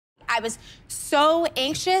was so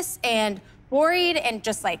anxious and worried and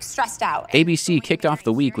just like stressed out. ABC kicked off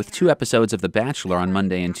the week with 2 episodes of The Bachelor on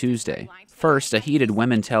Monday and Tuesday. First, a heated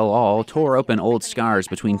women tell-all tore open old scars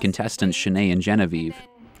between contestants Shanae and Genevieve.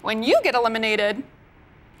 When you get eliminated,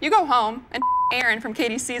 you go home and Aaron from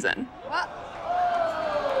Katie's season.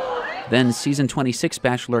 Then season 26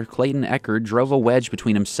 Bachelor Clayton Echard drove a wedge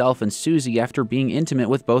between himself and Susie after being intimate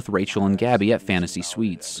with both Rachel and Gabby at Fantasy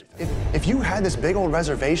Suites. If you had this big old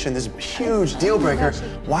reservation, this huge deal breaker,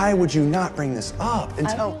 why would you not bring this up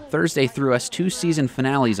until... Thursday threw us 2 season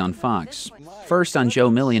finales on Fox. First, on Joe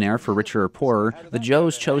Millionaire for Richer or Poorer, the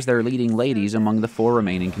Joes chose their leading ladies among the 4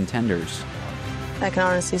 remaining contenders. I can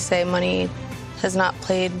honestly say money has not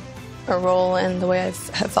played a role in the way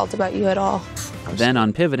have felt about you at all. Then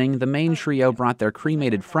on Pivoting, the main trio brought their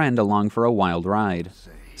cremated friend along for a wild ride.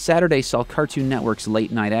 Saturday saw Cartoon Network's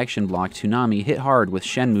late-night action block Toonami hit hard with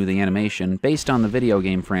Shenmue the Animation, based on the video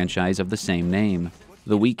game franchise of the same name.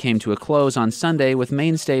 The week came to a close on Sunday with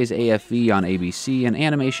mainstays AFV on ABC and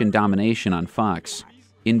Animation Domination on Fox.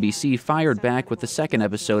 NBC fired back with the 2nd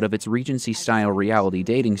episode of its Regency-style reality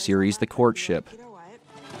dating series, The Courtship.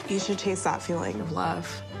 You should chase that feeling of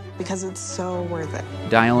love, because it's so worth it.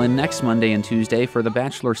 Dial in next Monday and Tuesday for The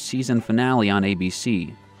Bachelor season finale on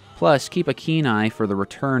ABC. Plus, keep a keen eye for the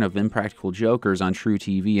return of Impractical Jokers on True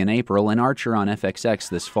TV in April and Archer on FXX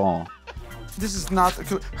this fall. This is not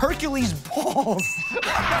Hercules balls.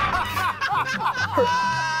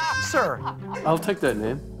 Sir. I'll take that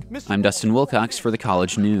name. I'm Dustin Wilcox for The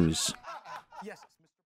College News.